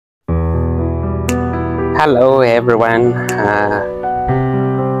Hello everyone,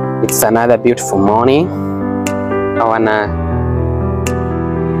 it's another beautiful morning. I wanna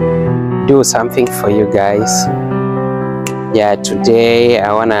do something for you guys. Yeah, today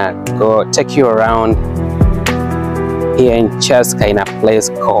I wanna go take you around here in Chaska in a place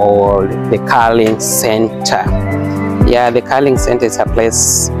called the Curling Center. Yeah, the Curling Center is a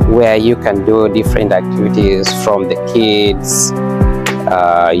place where you can do different activities from the kids,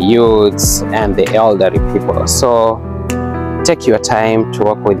 youths and the elderly people. So take your time to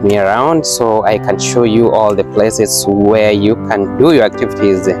walk with me around so I can show you all the places where you can do your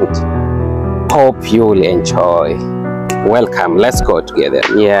activities, and hope you will enjoy. Welcome, let's go together.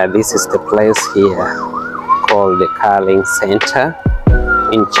 Yeah, this is the place here called the Curling Center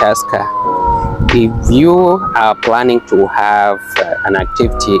in Chaska. If you are planning to have an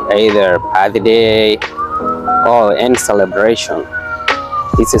activity, either birthday or any celebration,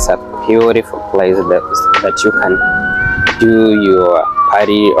 this is a beautiful place that you can do your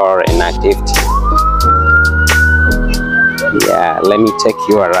party or an activity. Yeah, let me take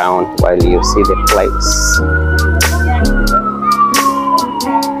you around while you see the place.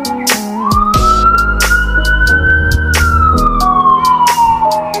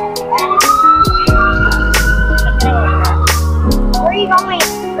 Where are you going?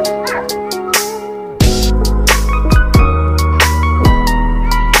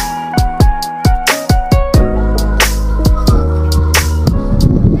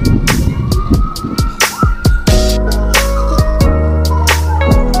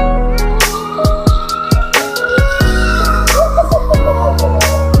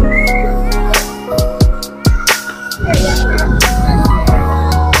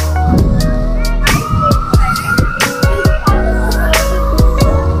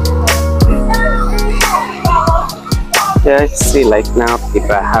 Yeah, see, like now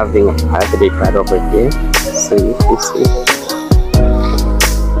people are having a birthday party over here. So you can see.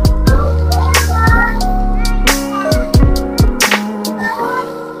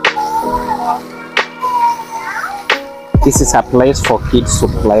 This is a place for kids to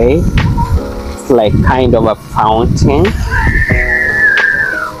play. It's like kind of a fountain.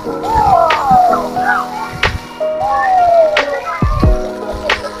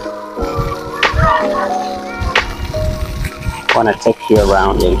 I want to take you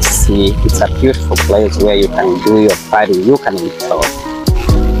around and see. It's a beautiful place where you can do your party, you can enjoy.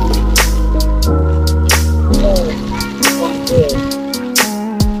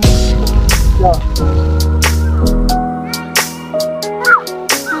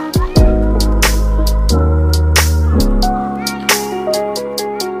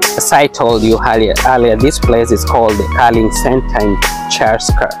 As I told you earlier, this place is called the Curling Center in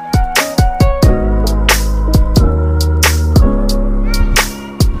Chaska.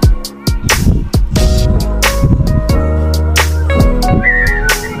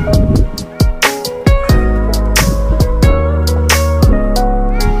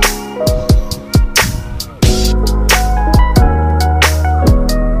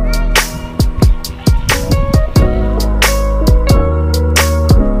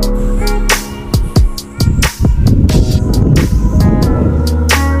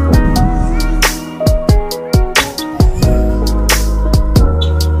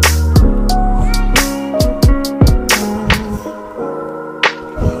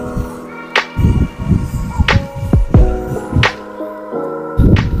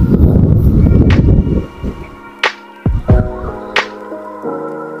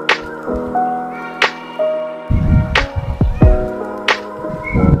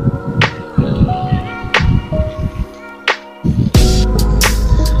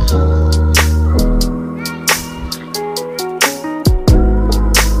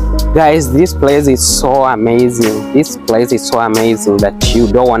 Guys, this place is so amazing. This place is so amazing that you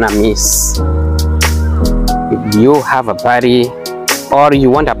don't want to miss. If you have a party or you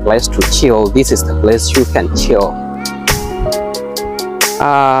want a place to chill, this is the place you can chill.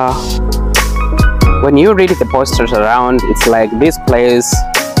 When you read the posters around, it's like this place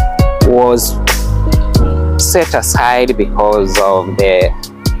was set aside because of the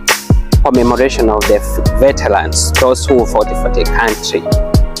commemoration of the veterans, those who fought for the country.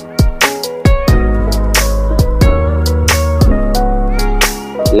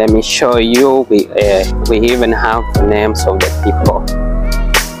 Let me show you, we even have the names of the people.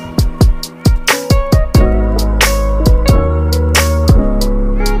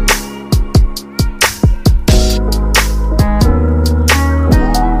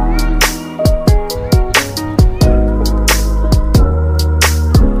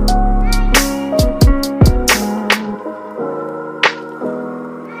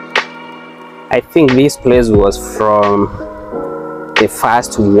 I think this place was from the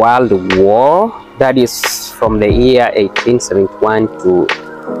First World War. That is from the year 1871 to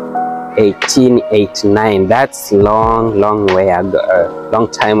 1889. That's long way ago,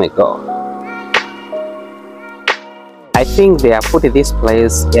 long time ago. I think they have put this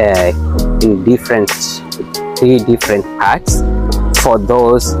place in three different parts. For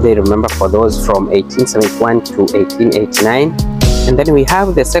those, they remember, for those from 1871 to 1889. And then we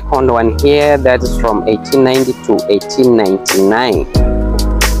have the second one here, that is from 1890 to 1899.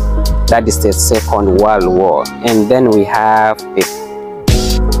 That is the Second World War. And then we have the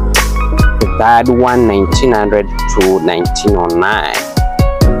third one, 1900 to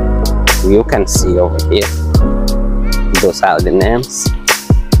 1909. You can see over here. Those are the names.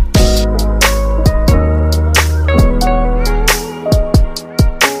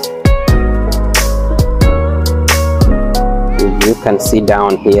 You can see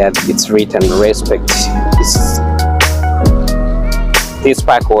down here, it's written respect. This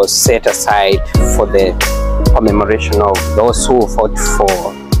park was set aside for the commemoration of those who fought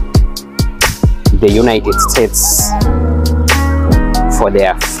for the United States for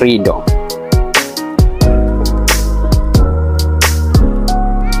their freedom.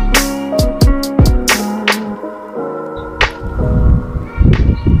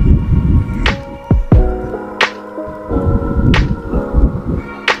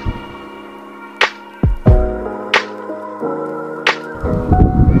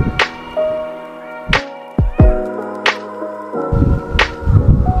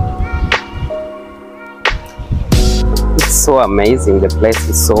 So amazing, the place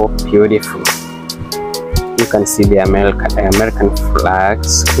is so beautiful. You can see the American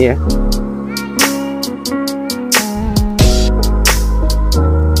flags here.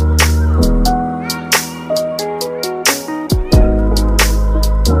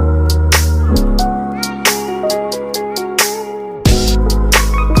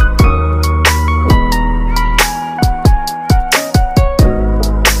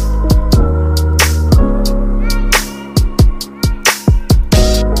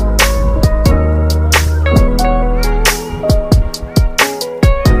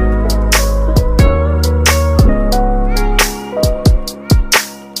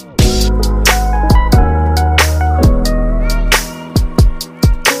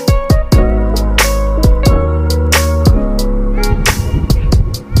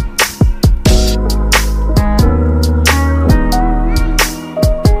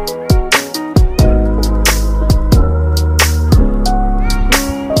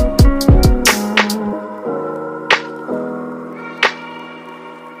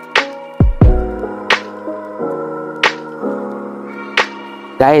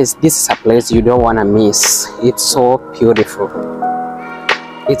 Guys, this is a place you don't want to miss. It's so beautiful.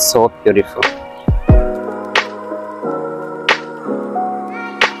 It's so beautiful.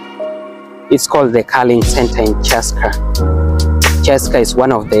 It's called the Curling Center in Chaska. Chaska is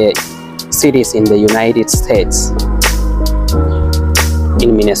one of the cities in the United States,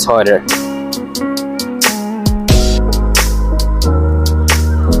 in Minnesota.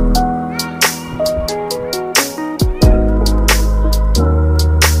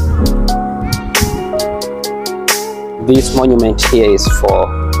 This monument here is for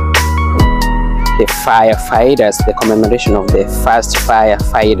the firefighters, the commemoration of the first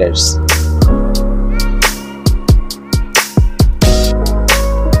firefighters.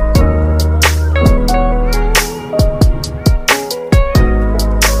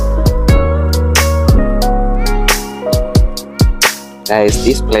 Guys,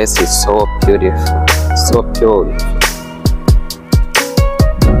 this place is so beautiful, so beautiful.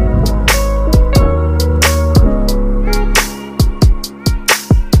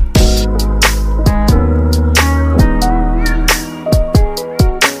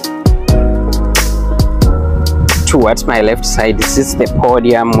 Towards my left side, this is the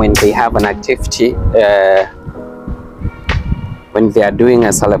podium when they have an activity, when they are doing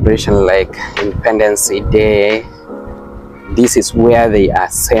a celebration like Independence Day. This is where they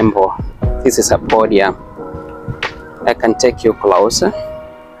assemble. This is a podium. I can take you closer.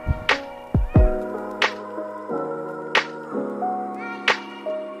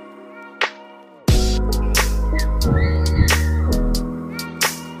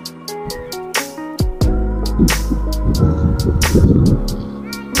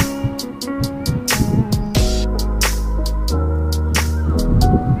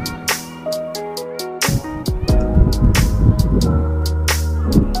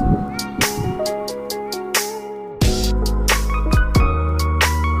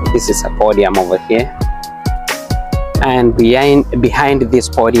 This is a podium over here, and behind this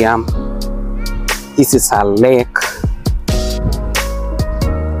podium This is a lake.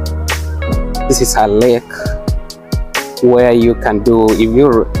 This is a lake where you can do, if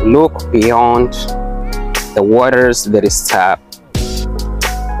you look beyond the waters, there is a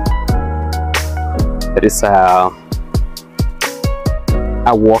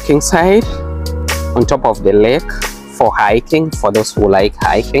walking side on top of the lake for hiking, for those who like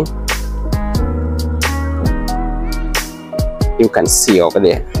hiking. You can see over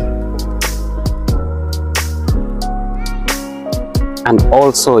there. And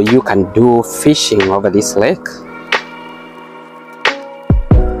also you can do fishing over this lake.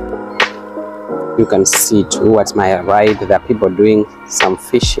 You can see towards my right, there are people doing some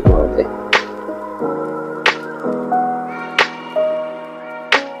fishing over there.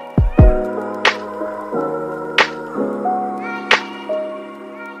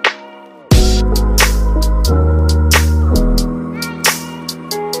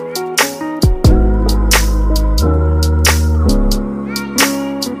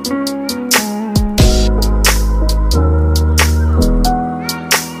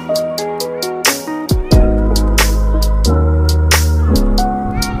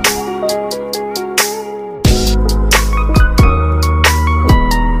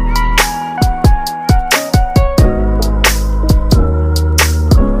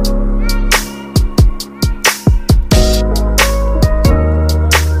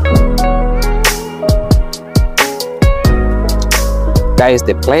 Guys,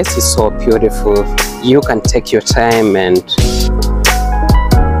 the place is so beautiful. You can take your time and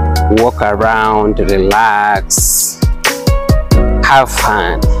walk around, relax, have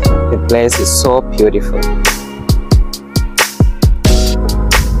fun. The place is so beautiful.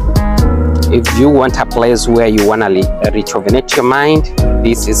 If you want a place where you want to rejuvenate your mind,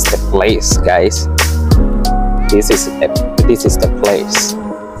 this is the place, guys. This is the place.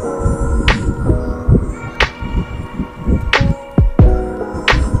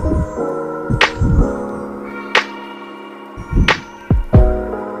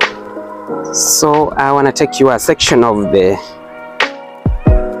 So I want to take you a section of the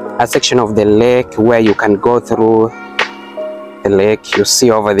lake where you can go through the lake. You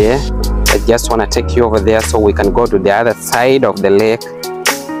see over there. I just want to take you over there so we can go to the other side of the lake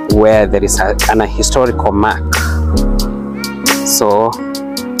where there is an historical mark. So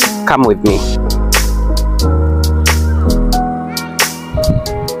come with me.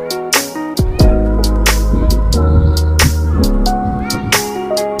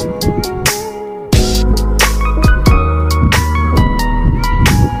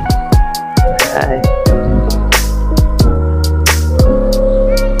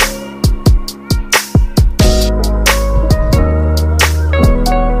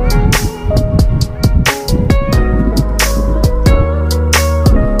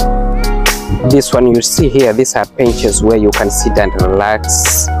 This one you see here, these are benches where you can sit and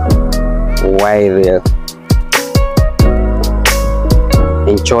relax while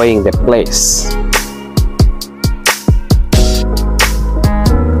enjoying the place.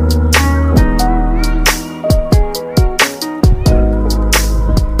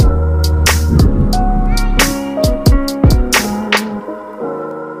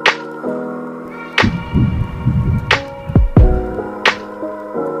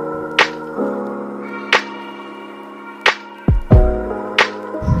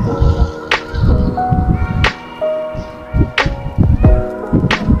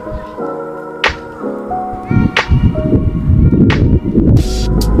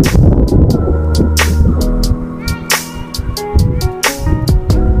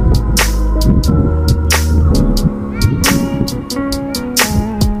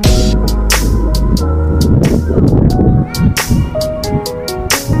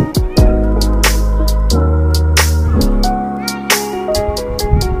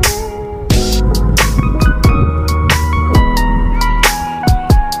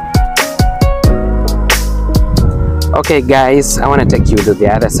 Okay guys, I want to take you to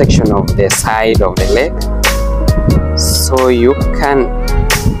the other section of the side of the lake so you can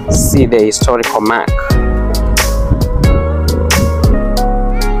see the historical mark.